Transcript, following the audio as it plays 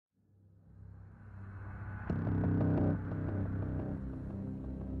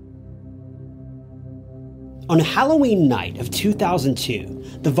On Halloween night of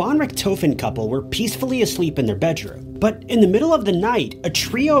 2002, the von Richthofen couple were peacefully asleep in their bedroom. But in the middle of the night, a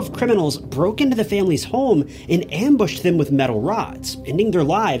trio of criminals broke into the family's home and ambushed them with metal rods, ending their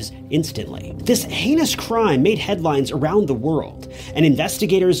lives instantly. This heinous crime made headlines around the world, and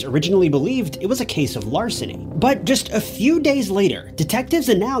investigators originally believed it was a case of larceny. But just a few days later, detectives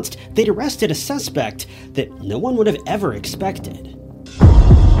announced they'd arrested a suspect that no one would have ever expected.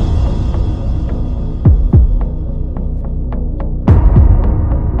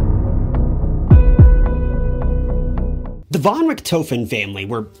 The von Richthofen family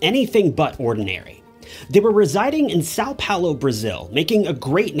were anything but ordinary. They were residing in Sao Paulo, Brazil, making a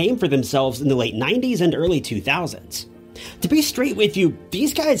great name for themselves in the late 90s and early 2000s. To be straight with you,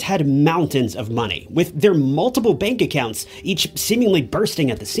 these guys had mountains of money, with their multiple bank accounts each seemingly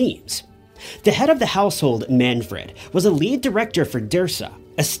bursting at the seams. The head of the household, Manfred, was a lead director for Dersa,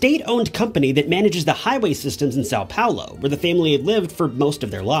 a state-owned company that manages the highway systems in Sao Paulo, where the family had lived for most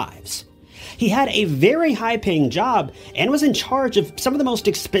of their lives. He had a very high-paying job and was in charge of some of the most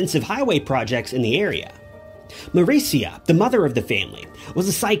expensive highway projects in the area. Mauricia, the mother of the family, was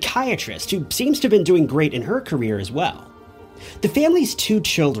a psychiatrist who seems to have been doing great in her career as well. The family's two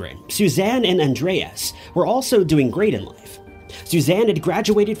children, Suzane and Andreas, were also doing great in life. Suzane had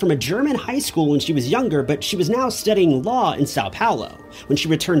graduated from a German high school when she was younger, but she was now studying law in Sao Paulo when she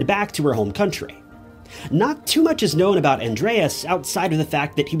returned back to her home country. Not too much is known about Andreas outside of the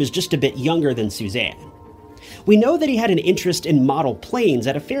fact that he was just a bit younger than Suzane. We know that he had an interest in model planes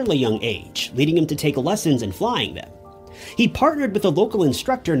at a fairly young age, leading him to take lessons in flying them. He partnered with a local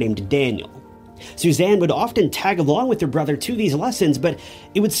instructor named Daniel. Suzane would often tag along with her brother to these lessons, but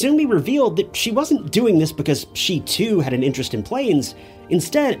it would soon be revealed that she wasn't doing this because she too had an interest in planes.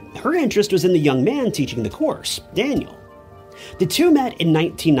 Instead, her interest was in the young man teaching the course, Daniel. The two met in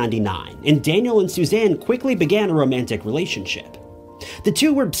 1999, and Daniel and Suzane quickly began a romantic relationship. The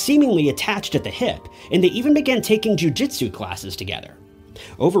two were seemingly attached at the hip, and they even began taking jiu-jitsu classes together.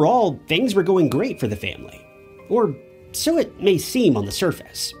 Overall, things were going great for the family. Or so it may seem on the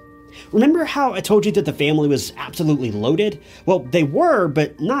surface. Remember how I told you that the family was absolutely loaded? Well, they were,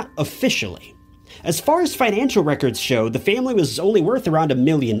 but not officially. As far as financial records show, the family was only worth around $1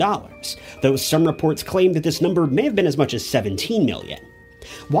 million, though some reports claim that this number may have been as much as $17 million.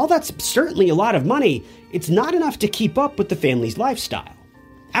 While that's certainly a lot of money, it's not enough to keep up with the family's lifestyle.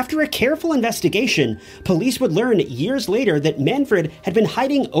 After a careful investigation, police would learn years later that Manfred had been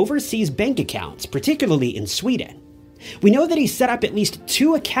hiding overseas bank accounts, particularly in Sweden. We know that he set up at least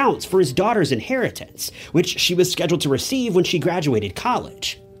 2 accounts for his daughter's inheritance, which she was scheduled to receive when she graduated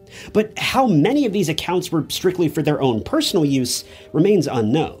college. But how many of these accounts were strictly for their own personal use remains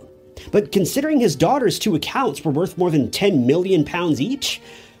unknown. But considering his daughter's 2 accounts were worth more than £10 million each,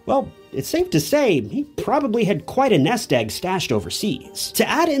 well, it's safe to say he probably had quite a nest egg stashed overseas. To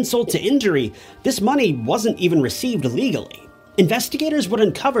add insult to injury, this money wasn't even received legally. Investigators would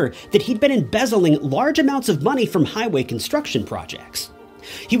uncover that he'd been embezzling large amounts of money from highway construction projects.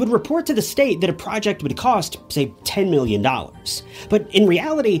 He would report to the state that a project would cost, say, $10 million. But in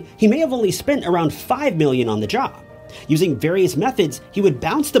reality, he may have only spent around $5 million on the job. Using various methods, he would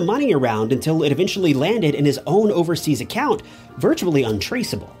bounce the money around until it eventually landed in his own overseas account, virtually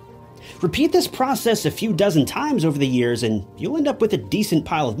untraceable. Repeat this process a few dozen times over the years and you'll end up with a decent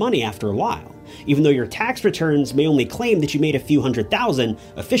pile of money after a while, even though your tax returns may only claim that you made a few $100,000,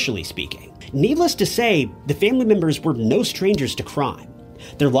 officially speaking. Needless to say, the family members were no strangers to crime.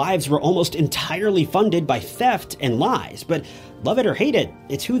 Their lives were almost entirely funded by theft and lies, but love it or hate it,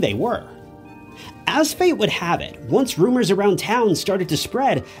 it's who they were. As fate would have it, once rumors around town started to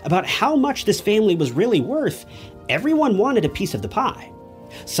spread about how much this family was really worth, everyone wanted a piece of the pie.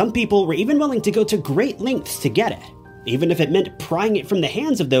 Some people were even willing to go to great lengths to get it, even if it meant prying it from the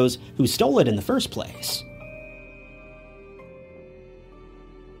hands of those who stole it in the first place.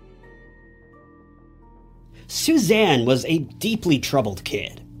 Suzane was a deeply troubled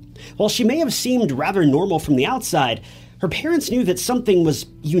kid. While she may have seemed rather normal from the outside, her parents knew that something was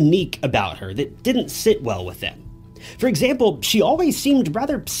unique about her that didn't sit well with them. For example, she always seemed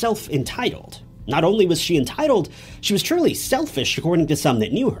rather self-entitled. Not only was she entitled, she was truly selfish according to some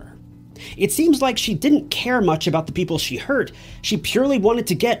that knew her. It seems like she didn't care much about the people she hurt. She purely wanted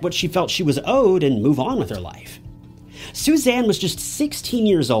to get what she felt she was owed and move on with her life. Suzane was just 16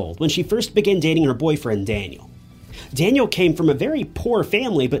 years old when she first began dating her boyfriend, Daniel. Daniel came from a very poor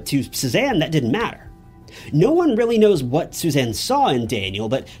family, but to Suzane, that didn't matter. No one really knows what Suzane saw in Daniel,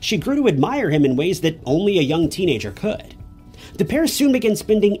 but she grew to admire him in ways that only a young teenager could. The pair soon began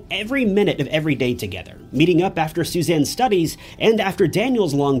spending every minute of every day together, meeting up after Suzane's studies and after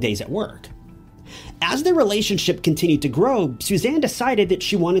Daniel's long days at work. As their relationship continued to grow, Suzane decided that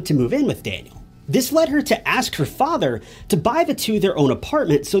she wanted to move in with Daniel. This led her to ask her father to buy the two their own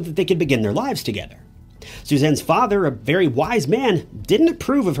apartment so that they could begin their lives together. Suzane's father, a very wise man, didn't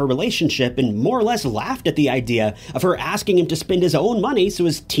approve of her relationship and more or less laughed at the idea of her asking him to spend his own money so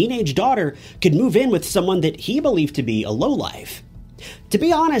his teenage daughter could move in with someone that he believed to be a lowlife. To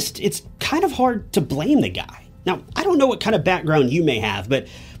be honest, it's kind of hard to blame the guy. Now, I don't know what kind of background you may have, but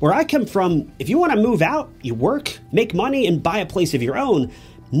where I come from, if you want to move out, you work, make money, and buy a place of your own,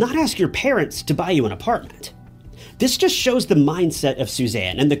 not ask your parents to buy you an apartment. This just shows the mindset of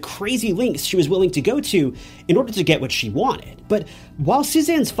Suzane and the crazy lengths she was willing to go to in order to get what she wanted. But while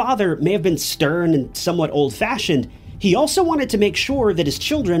Suzane's father may have been stern and somewhat old-fashioned, he also wanted to make sure that his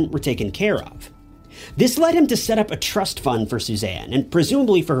children were taken care of. This led him to set up a trust fund for Suzane, and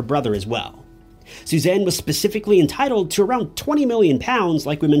presumably for her brother as well. Suzane was specifically entitled to around £20 million,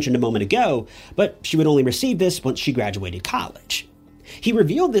 like we mentioned a moment ago, but she would only receive this once she graduated college. He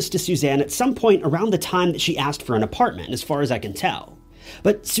revealed this to Suzane at some point around the time that she asked for an apartment, as far as I can tell.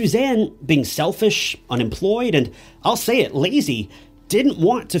 But Suzane, being selfish, unemployed, and I'll say it, lazy, didn't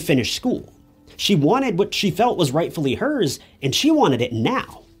want to finish school. She wanted what she felt was rightfully hers, and she wanted it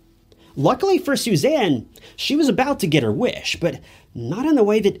now. Luckily for Suzane, she was about to get her wish, but not in the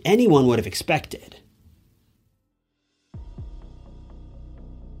way that anyone would have expected.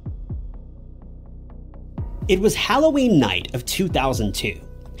 It was Halloween night of 2002.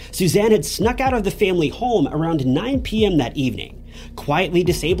 Suzane had snuck out of the family home around 9 p.m. that evening, quietly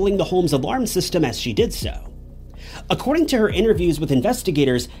disabling the home's alarm system as she did so. According to her interviews with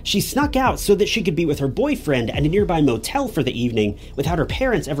investigators, she snuck out so that she could be with her boyfriend at a nearby motel for the evening without her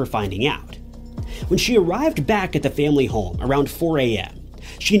parents ever finding out. When she arrived back at the family home around 4 a.m.,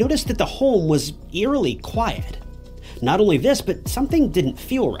 she noticed that the home was eerily quiet. Not only this, but something didn't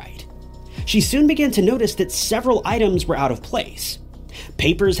feel right. She soon began to notice that several items were out of place.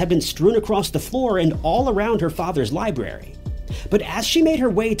 Papers had been strewn across the floor and all around her father's library. But as she made her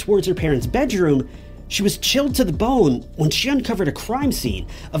way towards her parents' bedroom, she was chilled to the bone when she uncovered a crime scene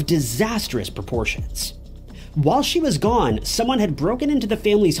of disastrous proportions. While she was gone, someone had broken into the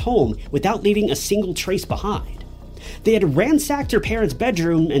family's home without leaving a single trace behind. They had ransacked her parents'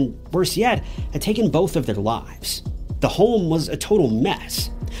 bedroom and, worse yet, had taken both of their lives. The home was a total mess.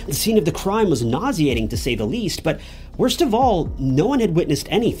 The scene of the crime was nauseating to say the least, but worst of all, no one had witnessed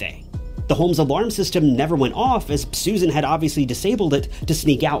anything. The home's alarm system never went off, as Suzane had obviously disabled it to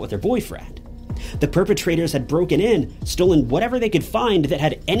sneak out with her boyfriend. The perpetrators had broken in, stolen whatever they could find that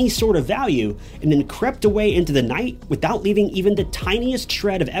had any sort of value, and then crept away into the night without leaving even the tiniest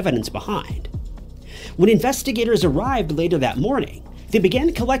shred of evidence behind. When investigators arrived later that morning, they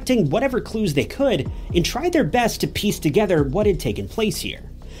began collecting whatever clues they could and tried their best to piece together what had taken place here.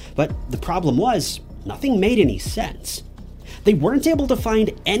 But the problem was, nothing made any sense. They weren't able to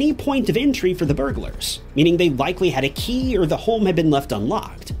find any point of entry for the burglars, meaning they likely had a key or the home had been left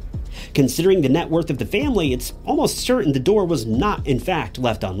unlocked. Considering the net worth of the family, it's almost certain the door was not, in fact,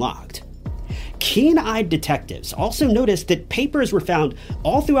 left unlocked. Keen-eyed detectives also noticed that papers were found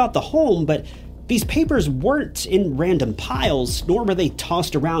all throughout the home, but these papers weren't in random piles, nor were they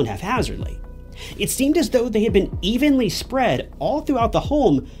tossed around haphazardly. It seemed as though they had been evenly spread all throughout the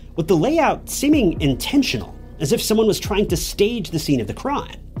home, with the layout seeming intentional, as if someone was trying to stage the scene of the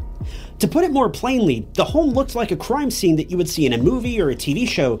crime. To put it more plainly, the home looked like a crime scene that you would see in a movie or a TV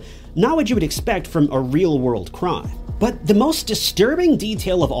show, not what you would expect from a real-world crime. But the most disturbing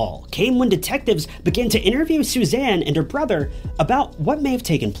detail of all came when detectives began to interview Suzane and her brother about what may have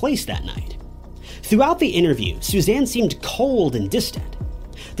taken place that night. Throughout the interview, Suzane seemed cold and distant.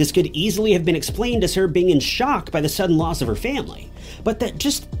 This could easily have been explained as her being in shock by the sudden loss of her family, but that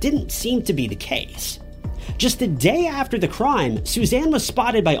just didn't seem to be the case. Just the day after the crime, Suzane was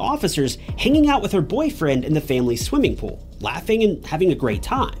spotted by officers hanging out with her boyfriend in the family's swimming pool, laughing and having a great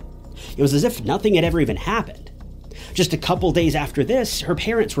time. It was as if nothing had ever even happened. Just a couple days after this, her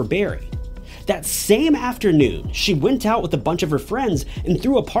parents were buried. That same afternoon, she went out with a bunch of her friends and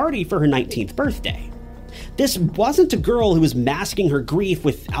threw a party for her 19th birthday. This wasn't a girl who was masking her grief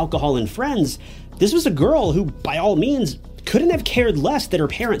with alcohol and friends. This was a girl who, by all means, couldn't have cared less that her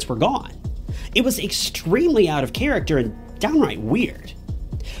parents were gone. It was extremely out of character and downright weird.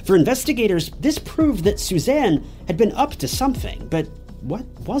 For investigators, this proved that Suzane had been up to something, but what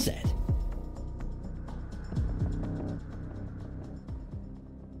was it?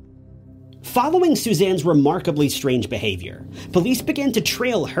 Following Suzane's remarkably strange behavior, police began to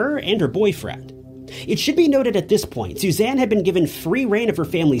trail her and her boyfriend. It should be noted at this point, Suzane had been given free rein of her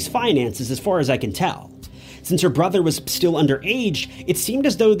family's finances as far as I can tell. Since her brother was still underage, it seemed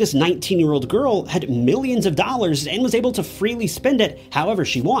as though this 19-year-old girl had millions of dollars and was able to freely spend it however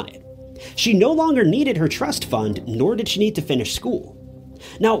she wanted. She no longer needed her trust fund, nor did she need to finish school.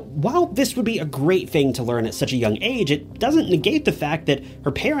 Now, while this would be a great thing to learn at such a young age, it doesn't negate the fact that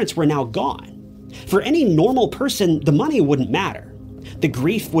her parents were now gone. For any normal person, the money wouldn't matter. The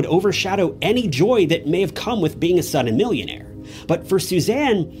grief would overshadow any joy that may have come with being a sudden millionaire. But for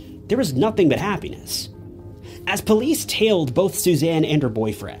Suzane, there was nothing but happiness. As police tailed both Suzane and her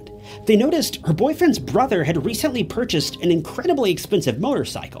boyfriend, they noticed her boyfriend's brother had recently purchased an incredibly expensive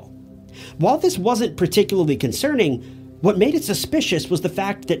motorcycle. While this wasn't particularly concerning, what made it suspicious was the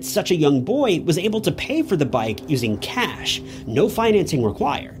fact that such a young boy was able to pay for the bike using cash, no financing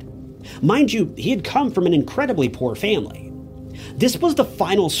required. Mind you, he had come from an incredibly poor family. This was the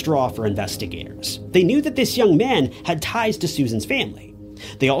final straw for investigators. They knew that this young man had ties to Susan's family.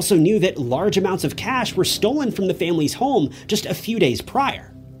 They also knew that large amounts of cash were stolen from the family's home just a few days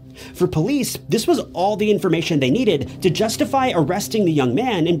prior. For police, this was all the information they needed to justify arresting the young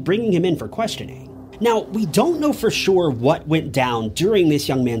man and bringing him in for questioning. Now, we don't know for sure what went down during this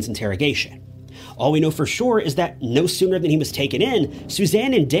young man's interrogation. All we know for sure is that no sooner than he was taken in,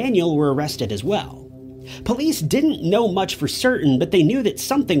 Suzane and Daniel were arrested as well. Police didn't know much for certain, but they knew that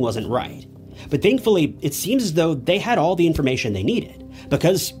something wasn't right. But thankfully, it seems as though they had all the information they needed,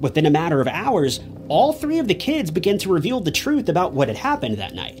 because within a matter of hours, all three of the kids began to reveal the truth about what had happened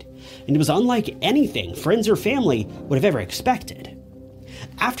that night, and it was unlike anything friends or family would have ever expected.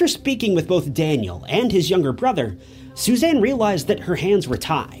 After speaking with both Daniel and his younger brother, Suzane realized that her hands were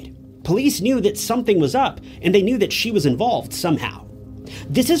tied. Police knew that something was up, and they knew that she was involved somehow.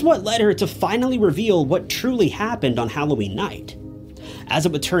 This is what led her to finally reveal what truly happened on Halloween night. As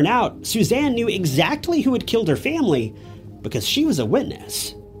it would turn out, Suzane knew exactly who had killed her family because she was a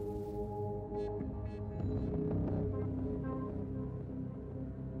witness.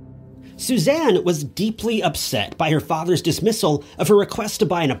 Suzane was deeply upset by her father's dismissal of her request to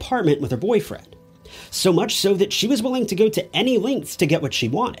buy an apartment with her boyfriend. So much so that she was willing to go to any lengths to get what she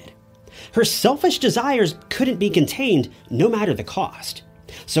wanted. Her selfish desires couldn't be contained, no matter the cost.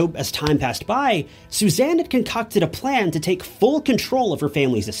 So as time passed by, Suzane had concocted a plan to take full control of her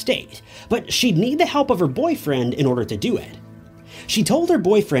family's estate, but she'd need the help of her boyfriend in order to do it. She told her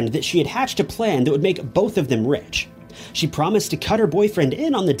boyfriend that she had hatched a plan that would make both of them rich. She promised to cut her boyfriend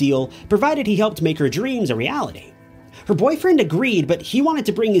in on the deal, provided he helped make her dreams a reality. Her boyfriend agreed, but he wanted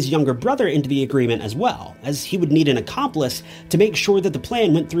to bring his younger brother into the agreement as well, as he would need an accomplice to make sure that the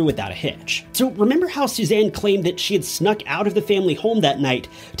plan went through without a hitch. So remember how Suzane claimed that she had snuck out of the family home that night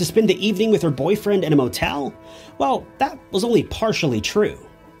to spend the evening with her boyfriend in a motel? Well, that was only partially true.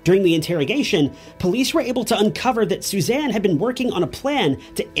 During the interrogation, police were able to uncover that Suzane had been working on a plan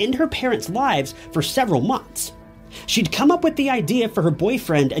to end her parents' lives for several months. She'd come up with the idea for her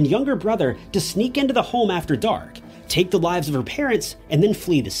boyfriend and younger brother to sneak into the home after dark, take the lives of her parents, and then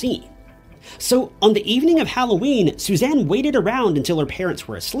flee the scene. So, on the evening of Halloween, Suzane waited around until her parents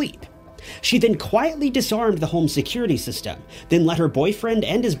were asleep. She then quietly disarmed the home security system, then let her boyfriend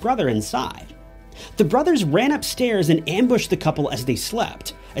and his brother inside. The brothers ran upstairs and ambushed the couple as they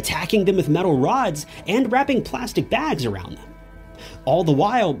slept, attacking them with metal rods and wrapping plastic bags around them. All the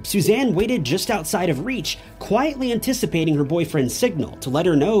while, Suzane waited just outside of reach, quietly anticipating her boyfriend's signal to let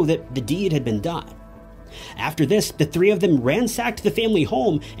her know that the deed had been done. After this, the three of them ransacked the family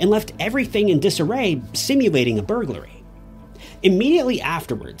home and left everything in disarray, simulating a burglary. Immediately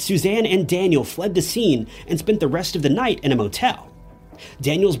afterwards, Suzane and Daniel fled the scene and spent the rest of the night in a motel.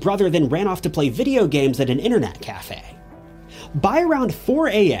 Daniel's brother then ran off to play video games at an internet cafe. By around 4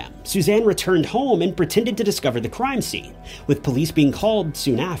 a.m., Suzane returned home and pretended to discover the crime scene, with police being called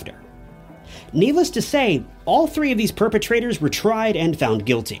soon after. Needless to say, all three of these perpetrators were tried and found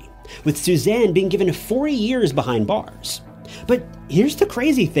guilty, with Suzane being given 40 years behind bars. But here's the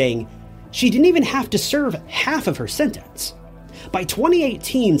crazy thing, she didn't even have to serve half of her sentence. By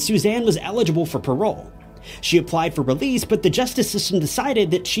 2018, Suzane was eligible for parole. She applied for release, but the justice system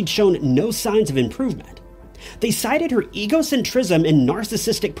decided that she'd shown no signs of improvement. They cited her egocentrism and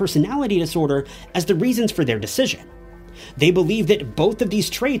narcissistic personality disorder as the reasons for their decision. They believe that both of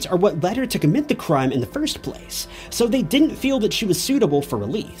these traits are what led her to commit the crime in the first place, so they didn't feel that she was suitable for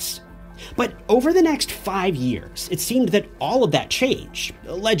release. But over the next 5 years, it seemed that all of that changed,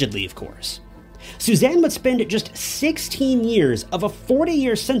 allegedly of course. Suzane would spend just 16 years of a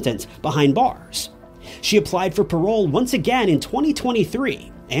 40-year sentence behind bars. She applied for parole once again in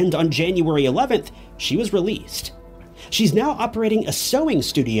 2023, and on January 11th, she was released. She's now operating a sewing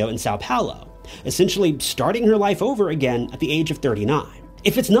studio in Sao Paulo, essentially starting her life over again at the age of 39.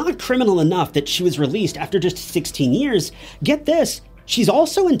 If it's not criminal enough that she was released after just 16 years, get this, she's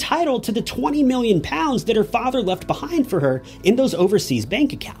also entitled to the £20 million that her father left behind for her in those overseas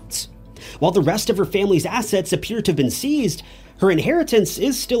bank accounts. While the rest of her family's assets appear to have been seized, her inheritance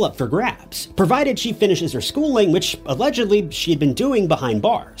is still up for grabs, provided she finishes her schooling, which allegedly she had been doing behind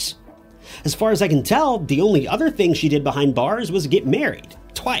bars. As far as I can tell, the only other thing she did behind bars was get married,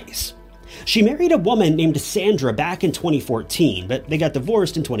 twice. She married a woman named Sandra back in 2014, but they got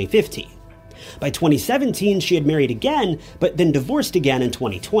divorced in 2015. By 2017, she had married again, but then divorced again in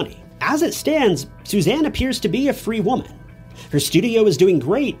 2020. As it stands, Suzane appears to be a free woman. Her studio is doing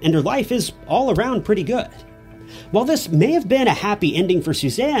great, and her life is all around pretty good. While this may have been a happy ending for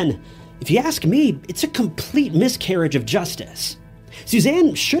Suzane, if you ask me, it's a complete miscarriage of justice.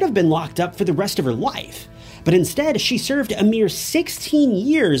 Suzane should have been locked up for the rest of her life, but instead she served a mere 16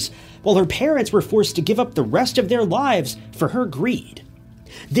 years while her parents were forced to give up the rest of their lives for her greed.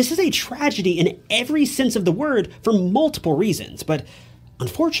 This is a tragedy in every sense of the word for multiple reasons, but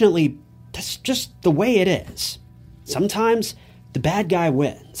unfortunately, that's just the way it is. Sometimes the bad guy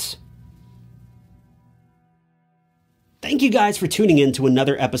wins. Thank you guys for tuning in to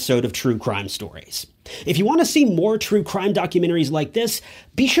another episode of True Crime Stories. If you want to see more true crime documentaries like this,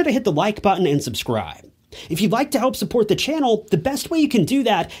 be sure to hit the like button and subscribe. If you'd like to help support the channel, the best way you can do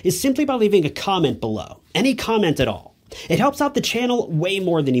that is simply by leaving a comment below. Any comment at all. It helps out the channel way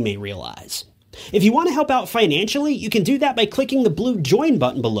more than you may realize. If you want to help out financially, you can do that by clicking the blue join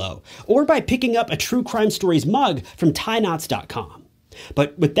button below, or by picking up a True Crime Stories mug from TyKnots.com.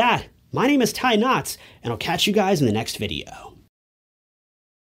 But with that, my name is Ty Knots, and I'll catch you guys in the next video.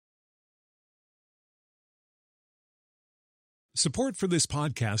 Support for this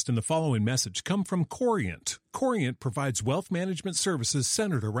podcast and the following message come from Corient. Corient provides wealth management services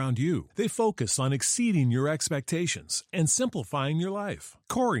centered around you. They focus on exceeding your expectations and simplifying your life.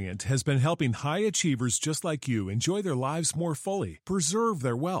 Corient has been helping high achievers just like you enjoy their lives more fully, preserve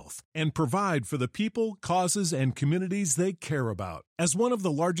their wealth, and provide for the people, causes, and communities they care about. As one of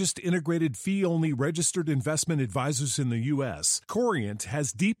the largest integrated fee-only registered investment advisors in the U.S., Corient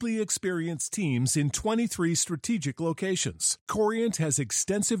has deeply experienced teams in 23 strategic locations. Corient has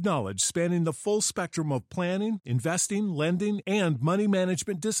extensive knowledge spanning the full spectrum of planning, investing, lending, and money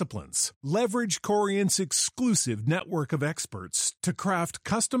management disciplines. Leverage Corient's exclusive network of experts to craft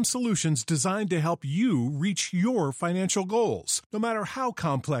custom solutions designed to help you reach your financial goals, no matter how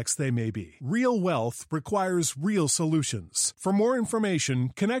complex they may be. Real wealth requires real solutions. For more information,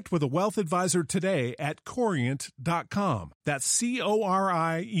 connect with a wealth advisor today at Corient.com. That's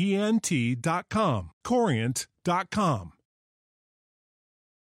Corient.com. Corient.com.